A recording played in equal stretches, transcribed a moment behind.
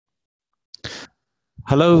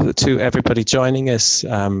Hello to everybody joining us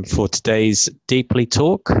for today's Deeply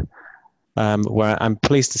Talk, where I'm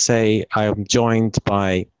pleased to say I am joined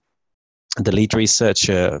by the lead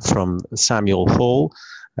researcher from Samuel Hall,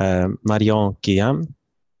 Marion Guillaume.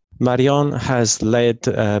 Marion has led,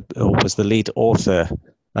 or was the lead author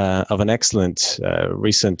of an excellent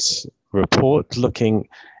recent report looking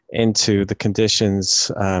into the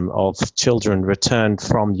conditions of children returned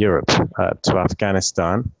from Europe to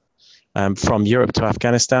Afghanistan. From Europe to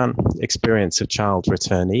Afghanistan, experience of child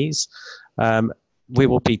returnees. We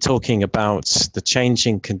will be talking about the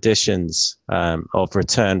changing conditions of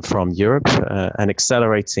return from Europe, an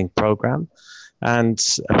accelerating program, and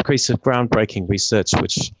a piece of groundbreaking research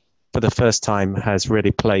which for the first time has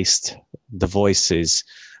really placed the voices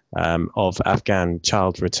of Afghan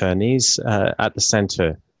child returnees at the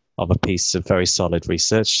center of a piece of very solid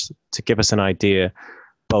research to give us an idea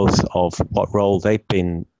both of what role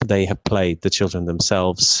they have played, the children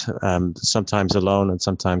themselves, sometimes alone and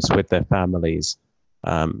sometimes with their families,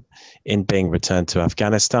 in being returned to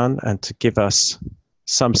Afghanistan, and to give us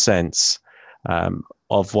some sense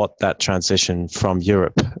of what that transition from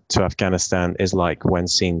Europe to Afghanistan is like when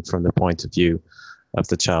seen from the point of view of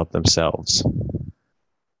the child themselves.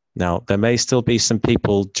 Now, there may still be some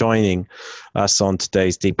people joining us on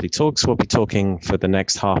today's Deeply Talks. We'll be talking for the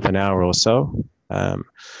next half an hour or so.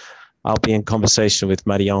 I'll be in conversation with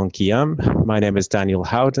Marion Guillaume. My name is Daniel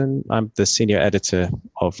Howden. I'm the senior editor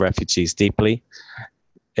of Refugees Deeply.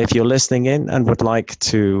 If you're listening in and would like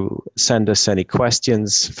to send us any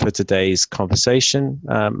questions for today's conversation,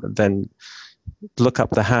 then look up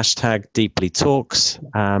the hashtag Deeply Talks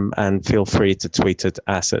and feel free to tweet it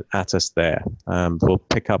at us there. We'll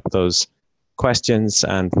pick up those questions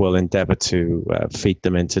and we'll endeavor to feed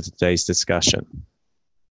them into today's discussion.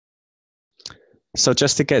 So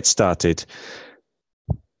just to get started,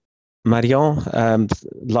 Marion,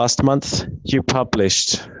 last month you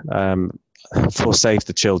published for Save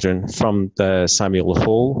the Children from the Samuel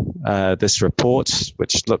Hall this report,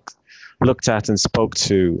 which looked at and spoke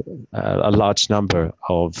to a large number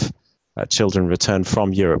of children returned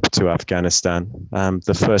from Europe to Afghanistan,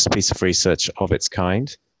 the first piece of research of its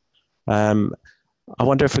kind. I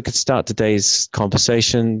wonder if we could start today's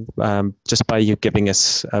conversation just by you giving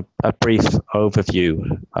us a brief overview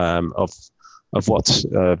of what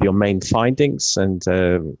your main findings and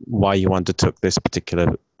why you undertook this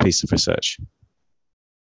particular piece of research.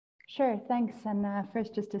 Sure, thanks. And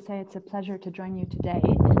first, just to say it's a pleasure to join you today.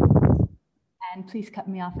 And please cut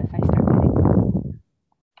me off if I start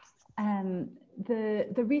reading.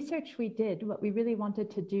 The research we did, what we really wanted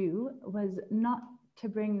to do was not to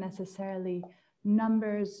bring necessarily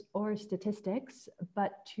numbers or statistics,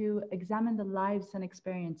 but to examine the lives and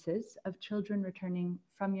experiences of children returning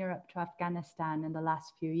from Europe to Afghanistan in the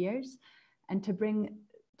last few years, and to bring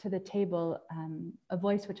to the table a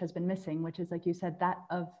voice which has been missing, which is, like you said, that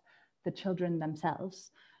of the children themselves.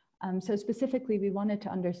 So specifically, we wanted to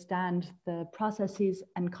understand the processes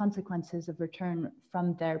and consequences of return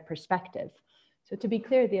from their perspective. So to be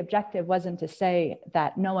clear, the objective wasn't to say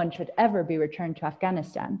that no one should ever be returned to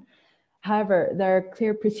Afghanistan. However, there are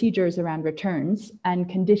clear procedures around returns and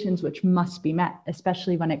conditions which must be met,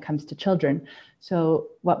 especially when it comes to children. So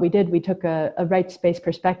what we did, we took a rights-based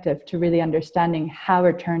perspective to really understanding how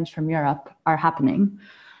returns from Europe are happening.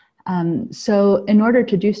 So in order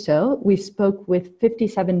to do so, we spoke with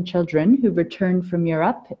 57 children who returned from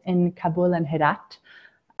Europe in Kabul and Herat.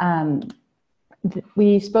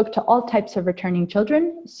 We spoke to all types of returning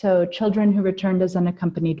children. So children who returned as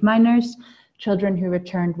unaccompanied minors, children who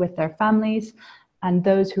returned with their families, and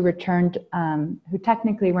those who returned who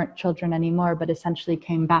technically weren't children anymore, but essentially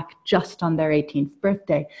came back just on their 18th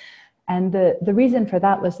birthday. And the reason for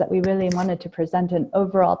that was that we really wanted to present an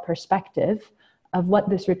overall perspective of what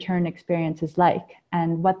this return experience is like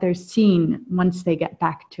and what they're seeing once they get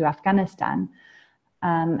back to Afghanistan.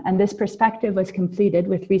 And this perspective was completed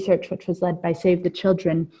with research which was led by Save the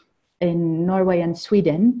Children in Norway and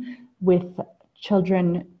Sweden, with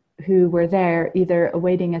children who were there either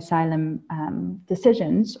awaiting asylum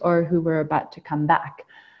decisions or who were about to come back.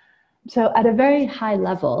 So at a very high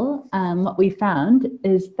level, what we found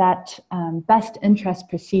is that best interest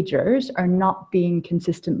procedures are not being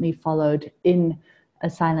consistently followed in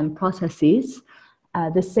asylum processes.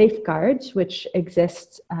 The safeguards which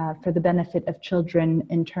exist for the benefit of children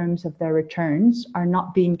in terms of their returns are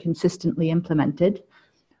not being consistently implemented.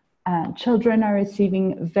 Children are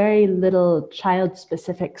receiving very little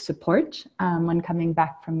child-specific support when coming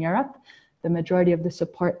back from Europe. The majority of the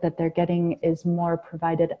support that they're getting is more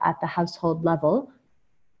provided at the household level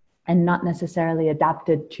and not necessarily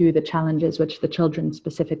adapted to the challenges which the children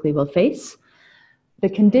specifically will face. the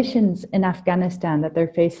conditions in Afghanistan that they're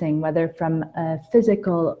facing, whether from a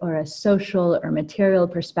physical or a social or material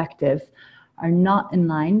perspective, are not in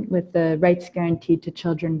line with the rights guaranteed to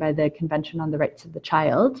children by the Convention on the Rights of the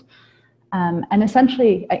Child. And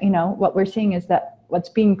essentially, what we're seeing is that what's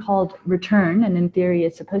being called return, and in theory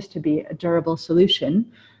is supposed to be a durable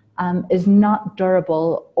solution, is not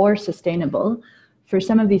durable or sustainable. For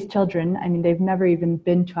some of these children, I mean, they've never even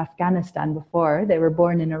been to Afghanistan before. They were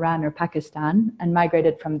born in Iran or Pakistan and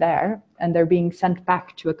migrated from there, and they're being sent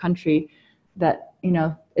back to a country that,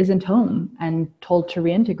 isn't home and told to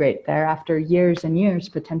reintegrate there after years and years,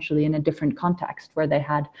 potentially in a different context where they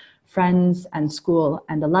had friends and school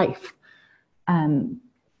and a life.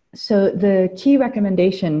 So the key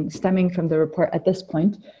recommendation stemming from the report at this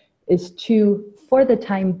point is to, for the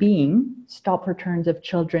time being, stop returns of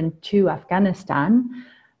children to Afghanistan,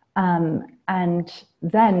 and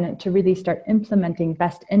then to really start implementing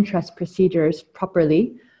best interest procedures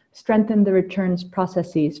properly, strengthen the returns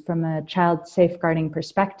processes from a child safeguarding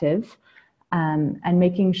perspective, and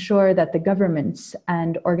making sure that the governments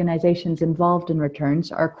and organizations involved in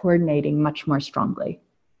returns are coordinating much more strongly.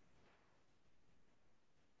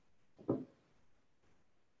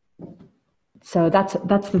 So that's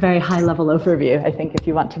the very high level overview. I think if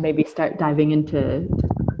you want to maybe start diving into.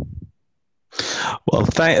 Well,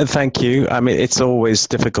 thank you. I mean, it's always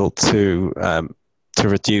difficult to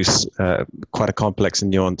reduce quite a complex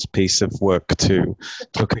and nuanced piece of work to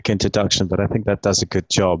a quick introduction, but I think that does a good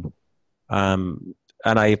job. And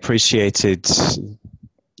I appreciated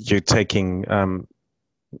you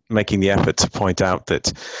making the effort to point out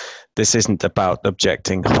that this isn't about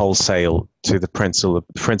objecting wholesale to the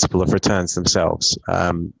principle of returns themselves.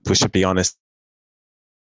 We should be honest.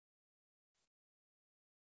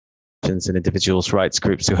 And individuals' rights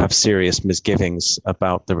groups who have serious misgivings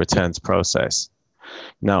about the returns process.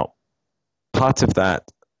 Now, part of that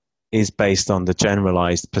is based on the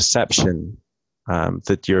generalized perception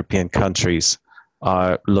that European countries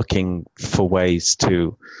are looking for ways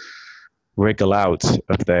to wriggle out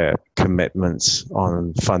of their commitments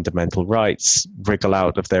on fundamental rights, wriggle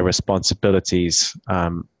out of their responsibilities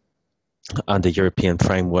under European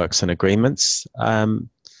frameworks and agreements.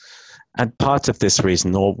 And part of this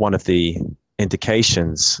reason, or one of the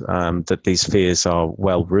indications that these fears are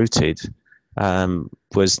well rooted,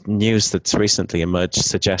 was news that's recently emerged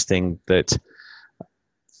suggesting that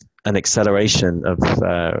an acceleration of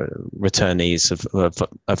returnees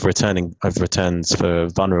of returns for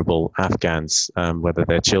vulnerable Afghans, whether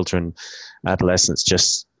they're children, adolescents,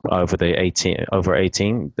 just over 18,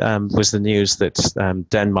 was the news that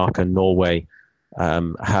Denmark and Norway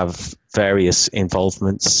have various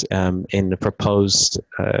involvements in the proposed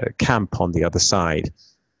camp on the other side.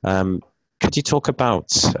 Could you talk about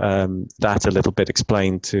that a little bit,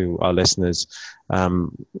 explain to our listeners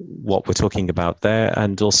what we're talking about there,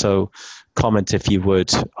 and also comment, if you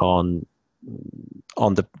would, on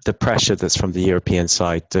the pressure that's from the European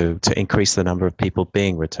side to increase the number of people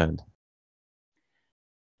being returned?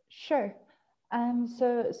 Sure.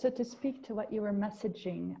 So to speak to what you were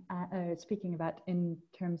speaking about in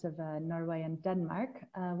terms of Norway and Denmark,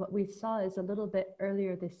 what we saw is a little bit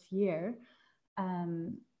earlier this year,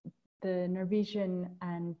 the Norwegian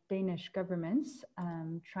and Danish governments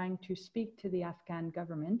trying to speak to the Afghan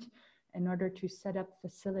government in order to set up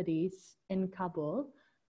facilities in Kabul,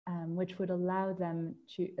 which would allow them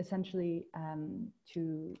to essentially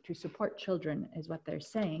to support children, is what they're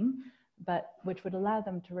saying, but which would allow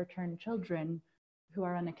them to return children who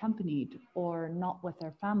are unaccompanied or not with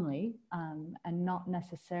their family, and not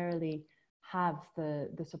necessarily have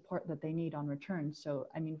the support that they need on return. So,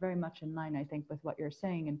 I mean, very much in line, I think, with what you're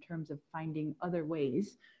saying in terms of finding other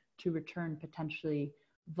ways to return potentially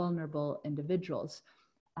vulnerable individuals.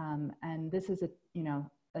 And this is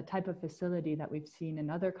a type of facility that we've seen in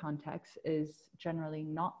other contexts is generally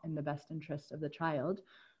not in the best interest of the child.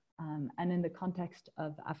 And in the context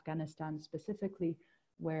of Afghanistan specifically,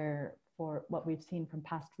 where for what we've seen from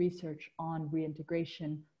past research on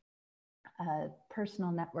reintegration,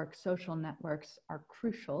 personal networks, social networks are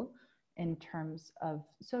crucial in terms of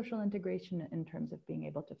social integration, in terms of being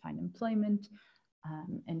able to find employment,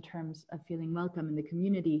 in terms of feeling welcome in the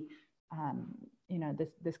community.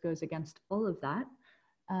 This goes against all of that.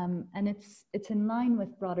 And it's in line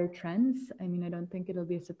with broader trends. I mean, I don't think it'll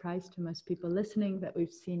be a surprise to most people listening that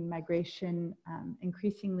we've seen migration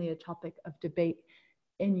increasingly a topic of debate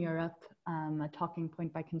in Europe, a talking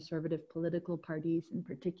point by conservative political parties in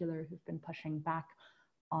particular, who've been pushing back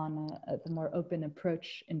on the more open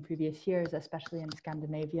approach in previous years, especially in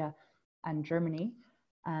Scandinavia and Germany.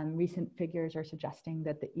 Recent figures are suggesting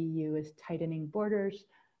that the EU is tightening borders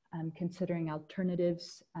considering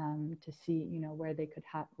alternatives to see, where they could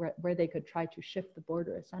where they could try to shift the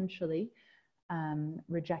border, essentially,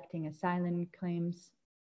 rejecting asylum claims.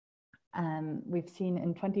 We've seen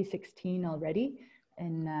in 2016 already,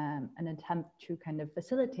 in an attempt to kind of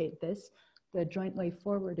facilitate this, the Joint Way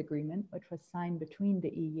Forward Agreement, which was signed between the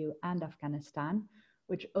EU and Afghanistan,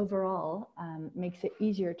 which overall makes it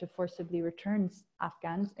easier to forcibly return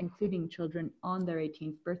Afghans, including children, on their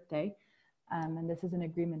 18th birthday. And this is an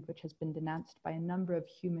agreement which has been denounced by a number of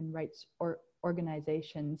human rights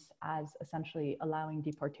organizations as essentially allowing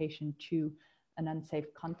deportation to an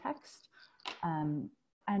unsafe context.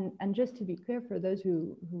 And just to be clear, for those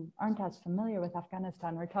who aren't as familiar with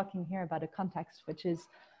Afghanistan, we're talking here about a context which has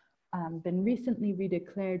been recently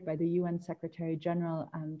redeclared by the UN Secretary General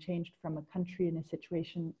and changed from a country in a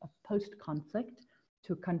situation of post-conflict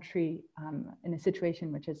to a country in a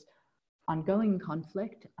situation which is ongoing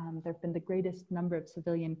conflict. There have been the greatest number of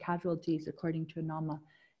civilian casualties, according to UNAMA,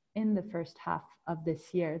 in the first half of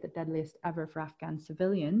this year, the deadliest ever for Afghan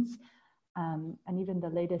civilians. And even the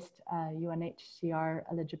latest UNHCR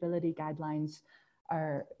eligibility guidelines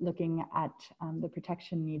are looking at the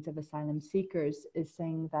protection needs of asylum seekers, is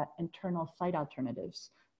saying that internal flight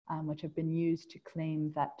alternatives, which have been used to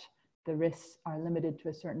claim that the risks are limited to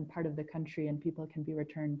a certain part of the country and people can be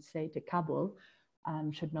returned, say, to Kabul,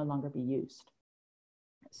 should no longer be used.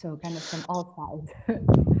 So kind of from all sides.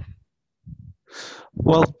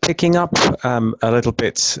 Well, picking up a little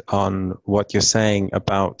bit on what you're saying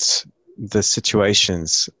about the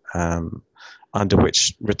situations under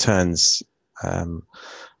which returns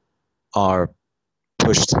are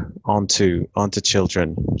pushed onto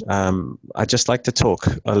children. I'd just like to talk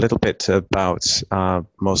a little bit about our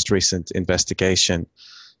most recent investigation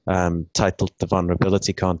titled The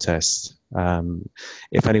Vulnerability Contest.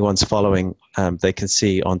 If anyone's following, they can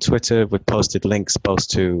see on Twitter, we posted links both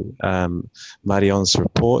to Marion's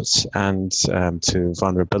report and to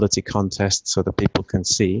Vulnerability Contest so that people can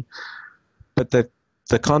see. But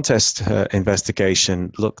the contest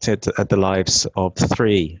investigation looked at the lives of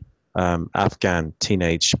 3 Afghan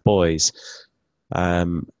teenage boys,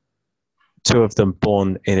 2 of them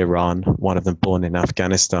born in Iran, 1 of them born in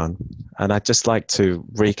Afghanistan. And I'd just like to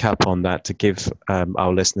recap on that to give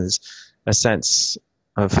our listeners a sense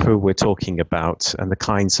of who we're talking about and the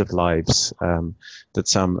kinds of lives that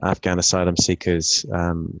some Afghan asylum seekers,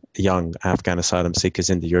 young Afghan asylum seekers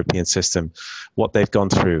in the European system, what they've gone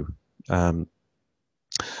through.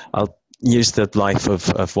 I'll use the life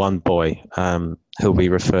of one boy who we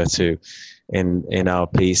refer to in our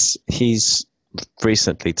piece. He's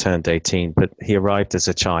recently turned 18, but he arrived as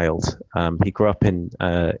a child. He grew up in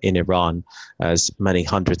Iran, as many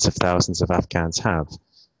hundreds of thousands of Afghans have,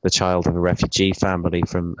 the child of a refugee family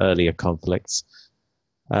from earlier conflicts.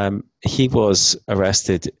 He was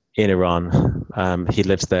arrested in Iran. He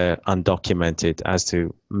lives there undocumented, as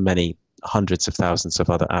do many hundreds of thousands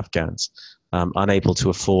of other Afghans, unable to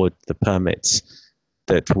afford the permits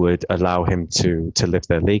that would allow him to live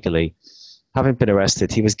there legally. Having been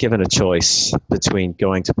arrested, he was given a choice between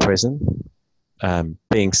going to prison,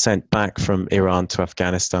 being sent back from Iran to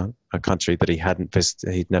Afghanistan, a country that he hadn't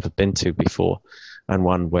visited, he'd never been to before, and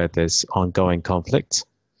one where there's ongoing conflict,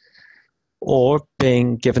 or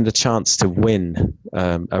being given the chance to win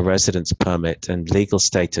a residence permit and legal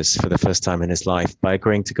status for the first time in his life by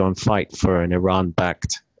agreeing to go and fight for an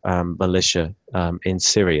Iran-backed militia in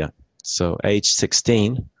Syria. So age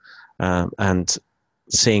 16, and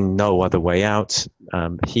seeing no other way out,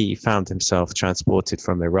 he found himself transported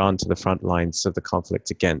from Iran to the front lines of the conflict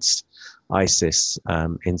against ISIS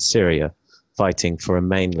in Syria, fighting for a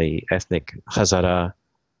mainly ethnic Hazara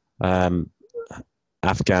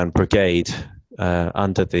Afghan brigade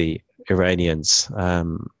under the Iranians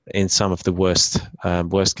in some of the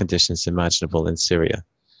worst conditions imaginable in Syria.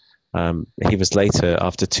 He was later,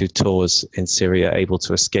 after 2 tours in Syria, able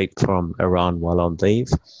to escape from Iran while on leave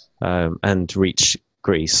and reach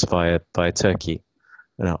Greece via Turkey.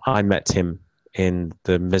 I met him in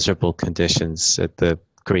the miserable conditions at the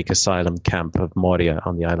Greek asylum camp of Moria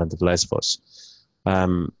on the island of Lesbos.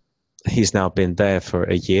 He's now been there for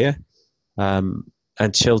a year.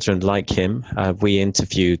 And children like him, we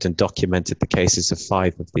interviewed and documented the cases of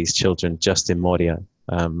 5 of these children just in Moria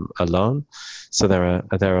alone. So there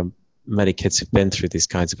are many kids who've been through these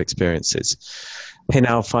kinds of experiences. He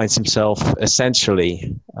now finds himself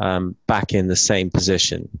essentially back in the same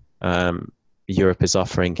position. Europe is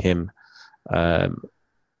offering him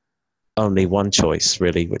only one choice,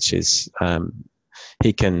 really, which is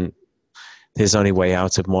his only way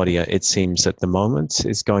out of Moria, it seems at the moment,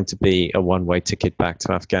 is going to be a one-way ticket back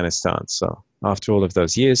to Afghanistan. So after all of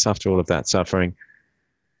those years, after all of that suffering,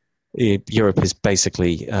 Europe is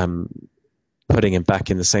basically putting him back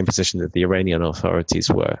in the same position that the Iranian authorities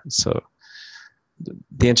were. So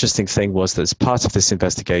the interesting thing was that as part of this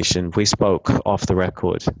investigation, we spoke off the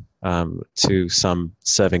record to some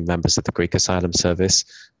serving members of the Greek Asylum Service.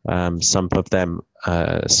 Some of them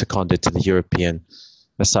seconded to the European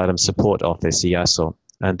Asylum Support Office, EASO,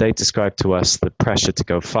 and they described to us the pressure to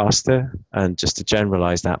go faster and just a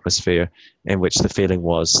generalized atmosphere in which the feeling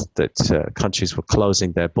was that countries were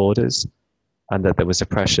closing their borders and that there was a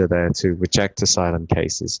pressure there to reject asylum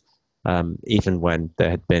cases, even when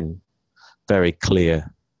there had been very clear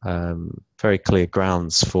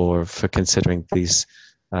grounds for considering these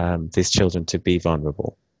children to be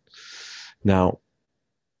vulnerable. Now,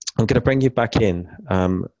 I'm going to bring you back in,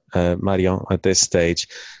 Marion, at this stage.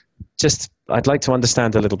 I'd like to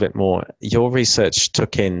understand a little bit more. Your research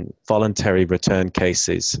took in voluntary return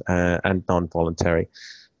cases and non-voluntary.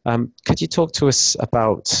 Could you talk to us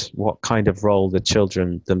about what kind of role the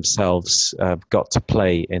children themselves got to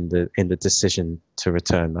play in the decision to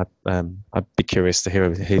return? I'd be curious to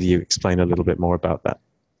hear you explain a little bit more about that.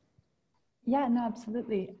 Yeah, no,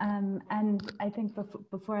 absolutely. And I think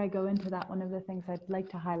before I go into that, one of the things I'd like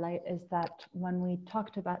to highlight is that when we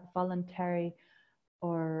talked about voluntary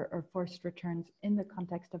or forced returns in the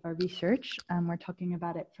context of our research, we're talking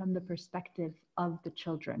about it from the perspective of the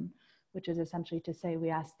children, which is essentially to say we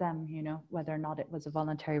asked them, whether or not it was a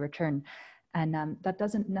voluntary return. And that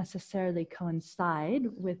doesn't necessarily coincide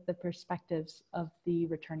with the perspectives of the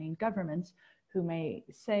returning governments, who may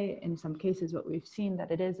say in some cases what we've seen, that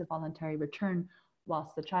it is a voluntary return,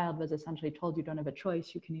 whilst the child was essentially told you don't have a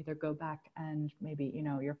choice. You can either go back and maybe,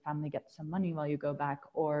 your family gets some money while you go back,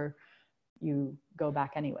 or you go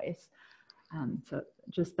back anyways. So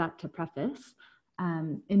just that to preface.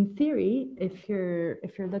 In theory, if you're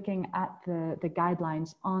looking at the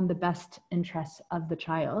guidelines on the best interests of the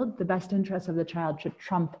child, the best interests of the child should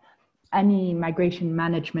trump any migration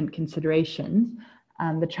management considerations.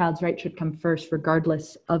 The child's right should come first,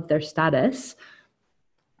 regardless of their status.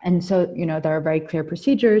 And so, there are very clear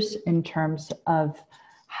procedures in terms of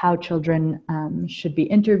how children should be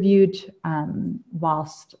interviewed,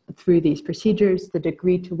 whilst through these procedures, the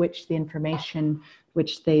degree to which the information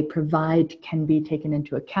which they provide can be taken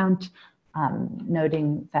into account,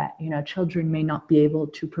 noting that children may not be able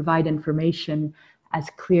to provide information as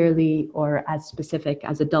clearly or as specific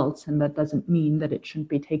as adults, and that doesn't mean that it shouldn't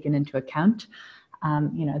be taken into account.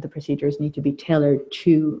 The procedures need to be tailored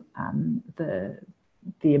to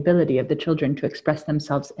the ability of the children to express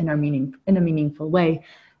themselves in a meaningful way,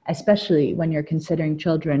 especially when you're considering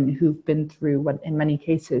children who've been through what in many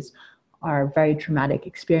cases are very traumatic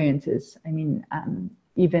experiences. I mean,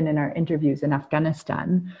 even in our interviews in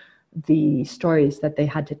Afghanistan, the stories that they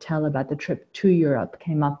had to tell about the trip to Europe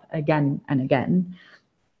came up again and again.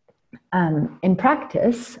 In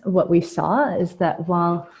practice, what we saw is that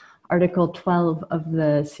while Article 12 of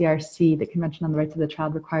the CRC, the Convention on the Rights of the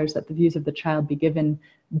Child, requires that the views of the child be given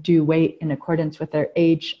due weight in accordance with their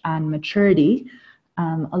age and maturity,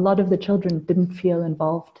 a lot of the children didn't feel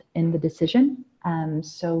involved in the decision.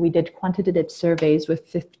 So we did quantitative surveys with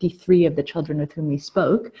 53 of the children with whom we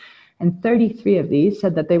spoke, and 33 of these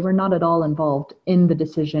said that they were not at all involved in the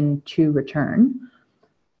decision to return.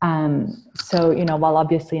 So, while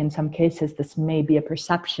obviously in some cases this may be a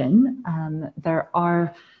perception, there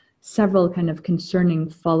are several kind of concerning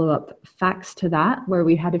follow-up facts to that, where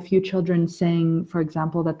we had a few children saying, for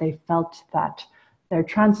example, that they felt that their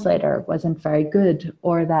translator wasn't very good,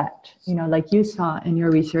 or that, like you saw in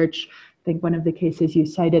your research, I think one of the cases you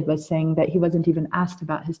cited was saying that he wasn't even asked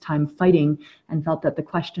about his time fighting and felt that the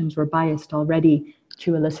questions were biased already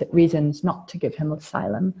to elicit reasons not to give him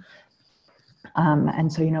asylum.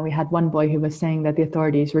 And so, we had one boy who was saying that the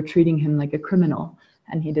authorities were treating him like a criminal,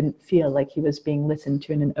 and he didn't feel like he was being listened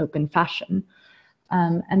to in an open fashion.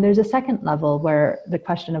 And there's a second level where the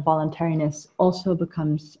question of voluntariness also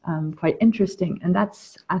becomes quite interesting, and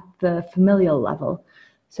that's at the familial level.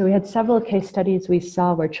 So we had several case studies we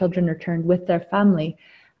saw where children returned with their family,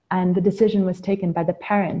 and the decision was taken by the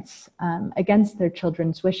parents against their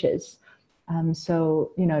children's wishes.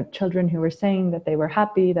 So, children who were saying that they were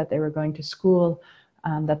happy, that they were going to school,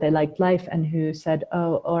 that they liked life, and who said,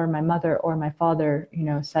 or my mother or my father,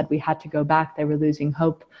 said we had to go back, they were losing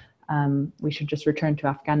hope, we should just return to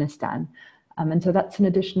Afghanistan. And so that's an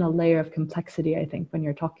additional layer of complexity, I think, when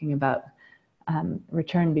you're talking about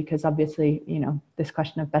return, because obviously, this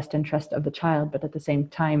question of best interest of the child, but at the same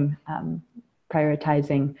time,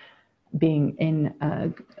 prioritizing being in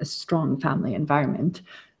a strong family environment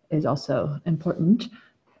is also important.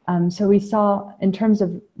 So we saw, in terms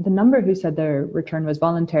of the number who said their return was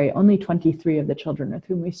voluntary, only 23 of the children with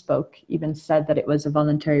whom we spoke even said that it was a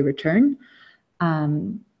voluntary return.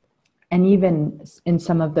 And even in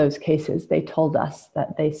some of those cases, they told us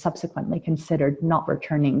that they subsequently considered not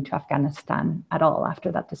returning to Afghanistan at all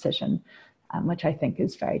after that decision, which I think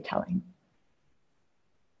is very telling.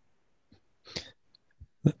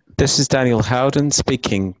 This is Daniel Howden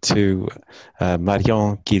speaking to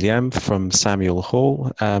Marion Guillem from Samuel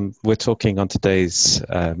Hall. We're talking on today's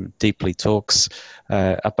Deeply Talks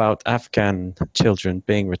about Afghan children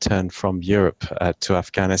being returned from Europe to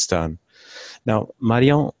Afghanistan. Now,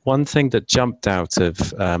 Marion, one thing that jumped out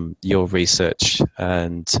of your research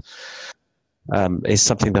and is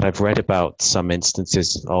something that I've read about some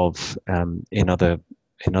instances of in other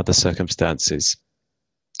circumstances.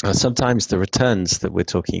 Sometimes the returns that we're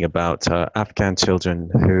talking about are Afghan children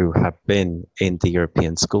who have been in the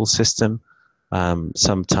European school system.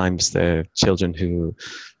 Sometimes they're children who,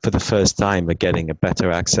 for the first time, are getting a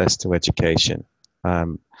better access to education.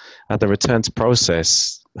 And the returns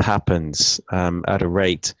process happens at a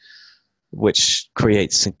rate which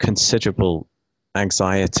creates a considerable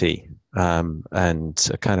anxiety and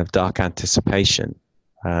a kind of dark anticipation.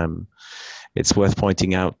 It's worth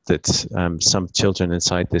pointing out that some children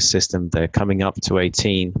inside this system, they're coming up to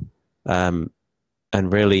 18. And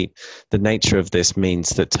really, the nature of this means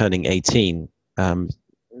that turning 18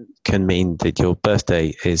 can mean that your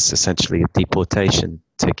birthday is essentially a deportation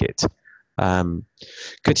ticket.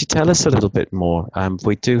 Could you tell us a little bit more?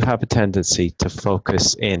 We do have a tendency to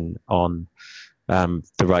focus in on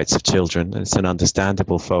the rights of children. It's an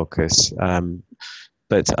understandable focus.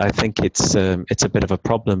 But I think it's a bit of a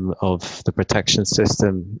problem of the protection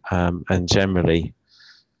system and generally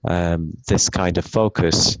this kind of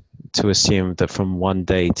focus to assume that from one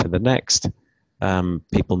day to the next,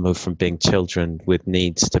 people move from being children with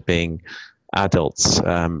needs to being adults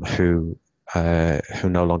who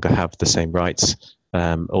no longer have the same rights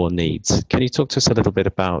or needs. Can you talk to us a little bit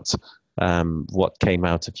about what came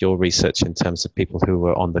out of your research in terms of people who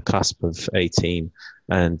were on the cusp of 18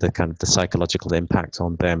 and the kind of the psychological impact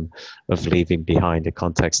on them of leaving behind a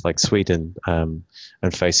context like Sweden and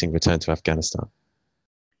facing return to Afghanistan?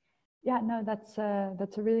 Yeah, no, that's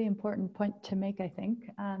a really important point to make, I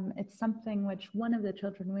think. It's something which one of the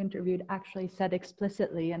children we interviewed actually said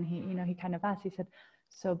explicitly, and he kind of asked, he said,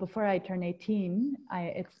 so before I turn 18,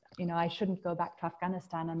 I shouldn't go back to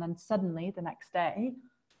Afghanistan, and then suddenly the next day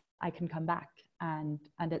I can come back and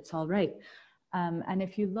it's all right. And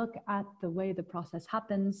if you look at the way the process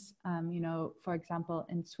happens, for example,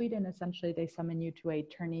 in Sweden, essentially they summon you to a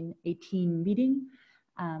turning 18 meeting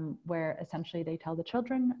where essentially they tell the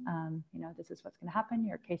children, this is what's going to happen.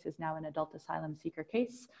 Your case is now an adult asylum seeker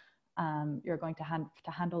case. You're going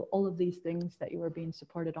to handle all of these things that you were being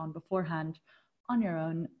supported on beforehand on your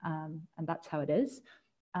own, and that's how it is.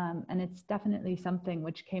 And it's definitely something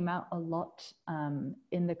which came out a lot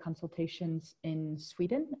in the consultations in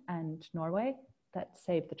Sweden and Norway that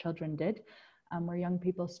Save the Children did, where young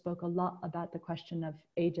people spoke a lot about the question of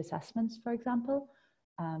age assessments, for example,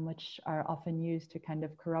 which are often used to kind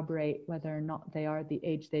of corroborate whether or not they are the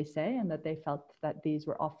age they say, and that they felt that these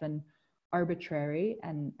were often arbitrary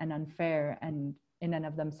and unfair, and in and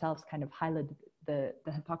of themselves kind of highlighted the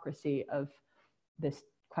hypocrisy of this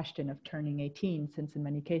question of turning 18, since in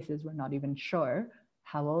many cases we're not even sure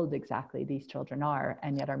how old exactly these children are,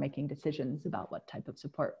 and yet are making decisions about what type of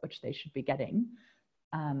support which they should be getting.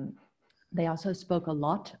 They also spoke a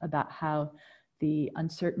lot about how the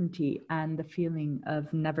uncertainty and the feeling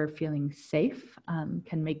of never feeling safe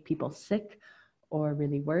can make people sick or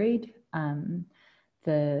really worried.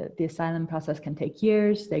 The asylum process can take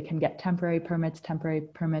years. They can get temporary permits,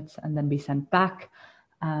 and then be sent back.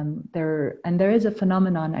 There is a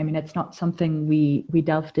phenomenon, I mean, it's not something we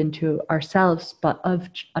delved into ourselves, but of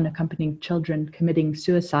unaccompanied children committing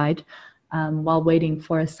suicide while waiting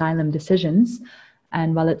for asylum decisions.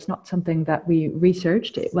 And while it's not something that we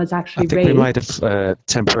researched, it was actually raised. I think we might have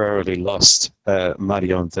temporarily lost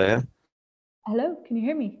Marion there. Hello, can you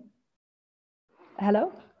hear me?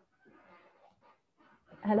 Hello?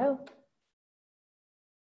 Hello?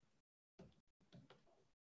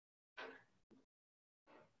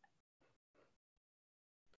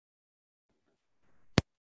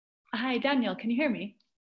 Hi, Daniel, can you hear me?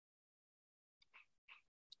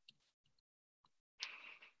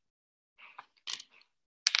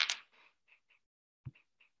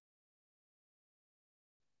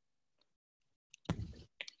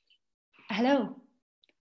 Hello?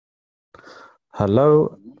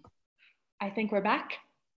 Hello? I think we're back.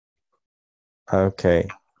 Okay.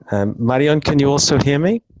 Marion, can you also hear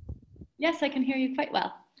me? Yes, I can hear you quite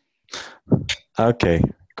well. Okay,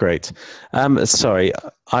 great. Sorry,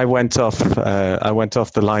 I went off. I went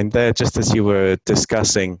off the line there just as you were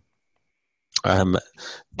discussing um,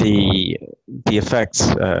 the the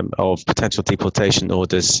effects of potential deportation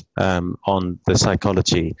orders on the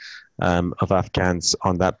psychology of Afghans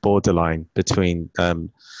on that borderline between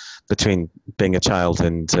being a child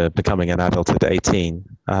and becoming an adult at 18.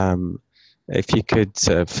 If you could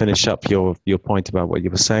finish up your point about what you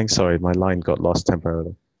were saying. Sorry, my line got lost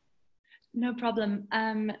temporarily. No problem.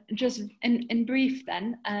 Just in brief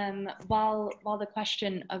then, while the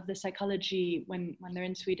question of the psychology when they're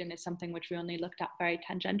in Sweden is something which we only looked at very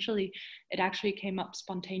tangentially, it actually came up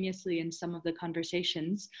spontaneously in some of the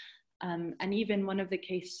conversations. And even one of the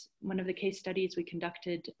case studies we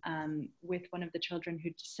conducted with one of the children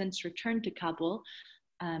who'd since returned to Kabul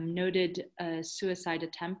noted a suicide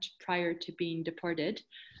attempt prior to being deported.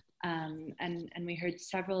 And we heard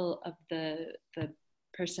several of the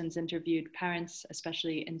persons interviewed, parents,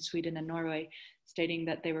 especially in Sweden and Norway, stating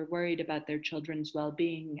that they were worried about their children's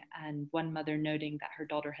well-being, and one mother noting that her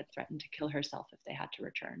daughter had threatened to kill herself if they had to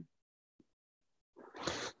return.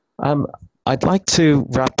 I'd like to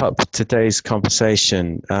wrap up today's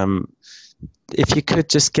conversation. If you could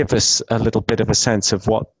just give us a little bit of a sense of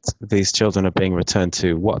what these children are being returned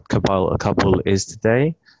to, what Kabul is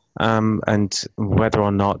today, and whether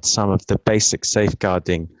or not some of the basic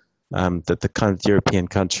safeguarding that the kind of European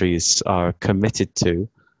countries are committed to,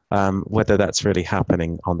 whether that's really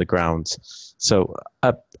happening on the ground. So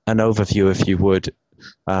an overview, if you would,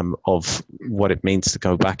 of what it means to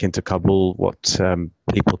go back into Kabul, what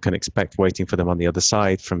people can expect waiting for them on the other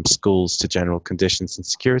side, from schools to general conditions and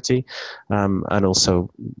security, and also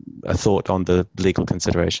a thought on the legal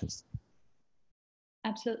considerations.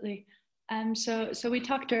 Absolutely. So we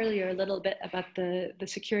talked earlier a little bit about the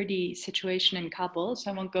security situation in Kabul, so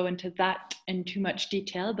I won't go into that in too much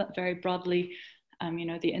detail, but very broadly,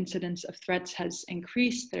 the incidence of threats has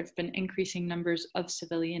increased. There have been increasing numbers of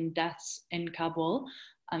civilian deaths in Kabul.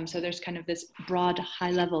 So there's kind of this broad,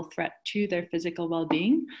 high-level threat to their physical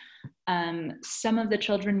well-being. Some of the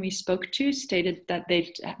children we spoke to stated that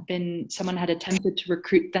someone had attempted to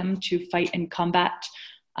recruit them to fight in combat,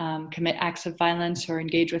 commit acts of violence, or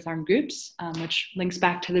engage with armed groups, which links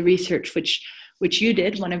back to the research which you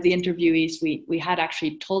did. One of the interviewees we had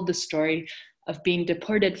actually told the story of being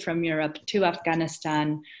deported from Europe to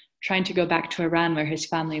Afghanistan, trying to go back to Iran where his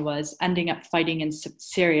family was, ending up fighting in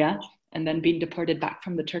Syria, and then being deported back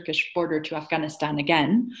from the Turkish border to Afghanistan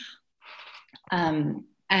again.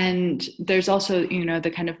 And there's also,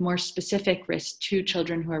 the kind of more specific risk to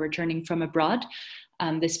children who are returning from abroad.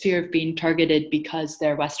 This fear of being targeted because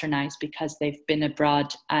they're westernized, because they've been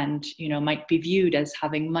abroad, and might be viewed as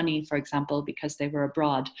having money, for example, because they were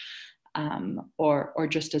abroad, or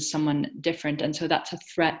just as someone different. And so that's a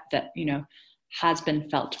threat that has been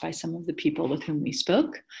felt by some of the people with whom we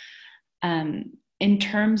spoke. In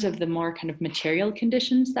terms of the more kind of material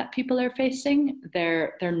conditions that people are facing,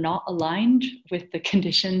 they're not aligned with the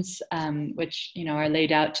conditions which are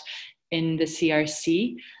laid out in the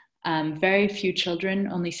CRC. Very few children,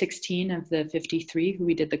 only 16 of the 53 who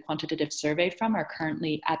we did the quantitative survey from, are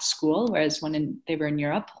currently at school, whereas when they were in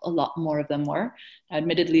Europe, a lot more of them were.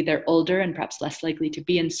 Admittedly, they're older and perhaps less likely to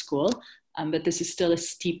be in school, but this is still a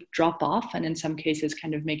steep drop off, and in some cases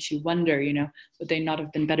kind of makes you wonder, would they not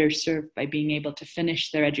have been better served by being able to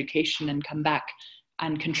finish their education and come back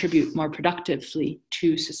and contribute more productively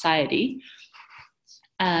to society?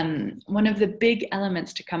 One of the big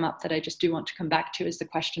elements to come up that I just do want to come back to is the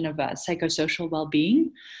question of psychosocial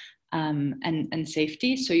well-being and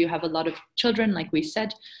safety. So you have a lot of children, like we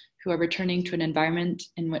said, who are returning to an environment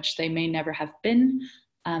in which they may never have been.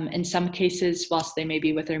 In some cases, whilst they may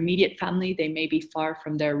be with their immediate family, they may be far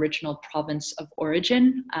from their original province of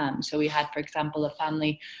origin. So we had, for example, a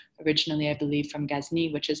family originally, I believe, from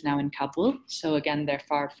Ghazni, which is now in Kabul. So again, they're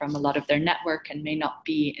far from a lot of their network and may not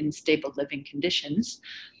be in stable living conditions.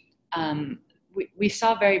 We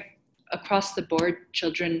saw very across the board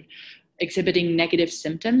children exhibiting negative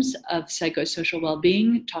symptoms of psychosocial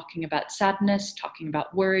well-being, talking about sadness, talking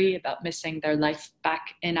about worry, about missing their life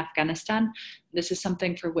back in Afghanistan. This is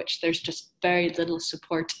something for which there's just very little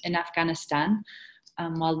support in Afghanistan.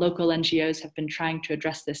 While local NGOs have been trying to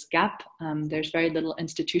address this gap, there's very little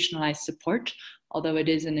institutionalized support, although it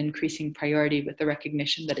is an increasing priority with the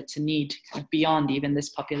recognition that it's a need kind of beyond even this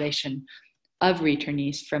population of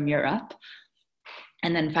returnees from Europe.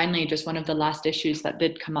 And then finally, just one of the last issues that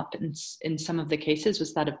did come up in some of the cases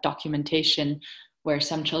was that of documentation, where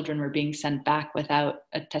some children were being sent back without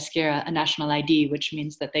a tazkira, a national ID, which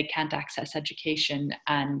means that they can't access education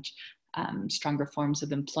and stronger forms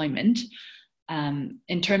of employment.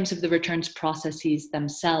 In terms of the returns processes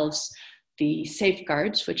themselves, the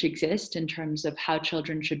safeguards which exist in terms of how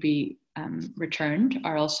children should be returned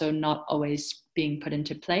are also not always being put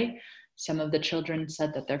into play. Some of the children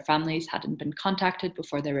said that their families hadn't been contacted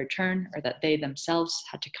before their return, or that they themselves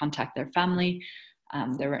had to contact their family.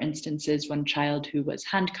 There were instances, one child who was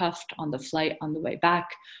handcuffed on the flight on the way back,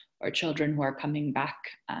 or children who are coming back,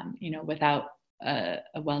 without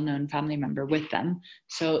a well-known family member with them.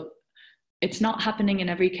 So it's not happening in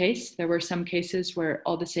every case. There were some cases where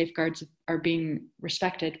all the safeguards are being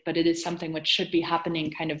respected, but it is something which should be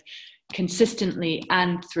happening kind of consistently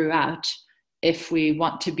and throughout if we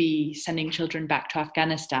want to be sending children back to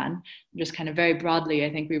Afghanistan. Just kind of very broadly,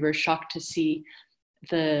 I think we were shocked to see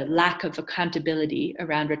the lack of accountability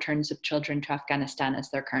around returns of children to Afghanistan as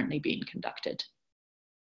they're currently being conducted.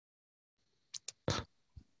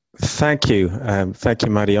 Thank you. Thank you,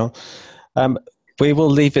 Marion. We will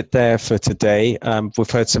leave it there for today.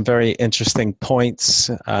 We've heard some very interesting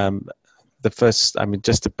points. The first,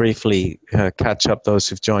 just to briefly catch up those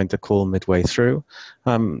who've joined the call midway through.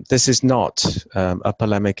 This is not a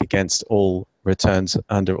polemic against all returns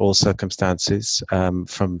under all circumstances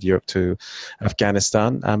from Europe to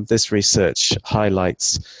Afghanistan. This research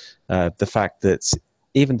highlights the fact that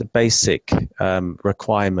even the basic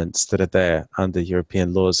requirements that are there under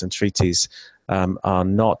European laws and treaties are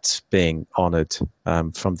not being honoured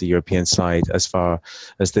from the European side as far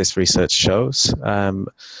as this research shows.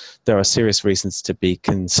 There are serious reasons to be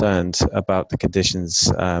concerned about the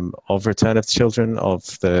conditions of return of children,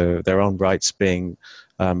 of their own rights being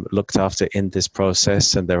looked after in this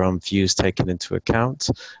process and their own views taken into account.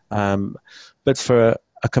 But for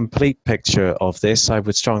a complete picture of this, I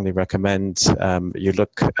would strongly recommend you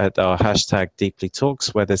look at our hashtag Deeply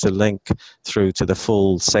Talks, where there's a link through to the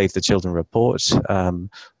full Save the Children report,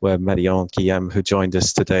 where Marion Guillaume, who joined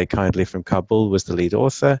us today kindly from Kabul, was the lead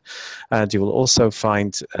author. And you will also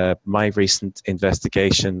find my recent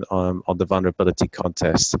investigation on the vulnerability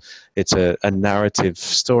contest. It's a narrative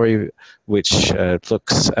story which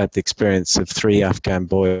looks at the experience of 3 Afghan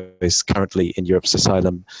boys currently in Europe's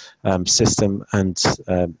asylum system, and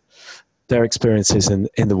their experiences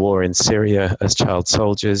in the war in Syria as child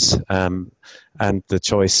soldiers, and the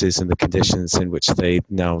choices and the conditions in which they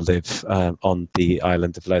now live on the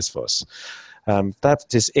island of Lesbos. That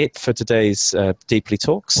is it for today's Deeply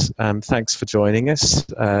Talks. Thanks for joining us.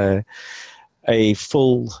 A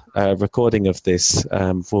full recording of this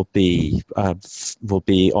will be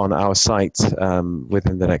on our site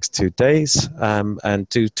within the next 2 days, and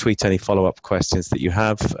do tweet any follow-up questions that you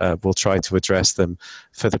have. We'll try to address them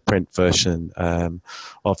for the print version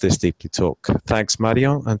of this Deeply Talk. Thanks,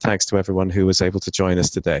 Marion, and thanks to everyone who was able to join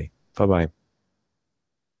us today. Bye-bye.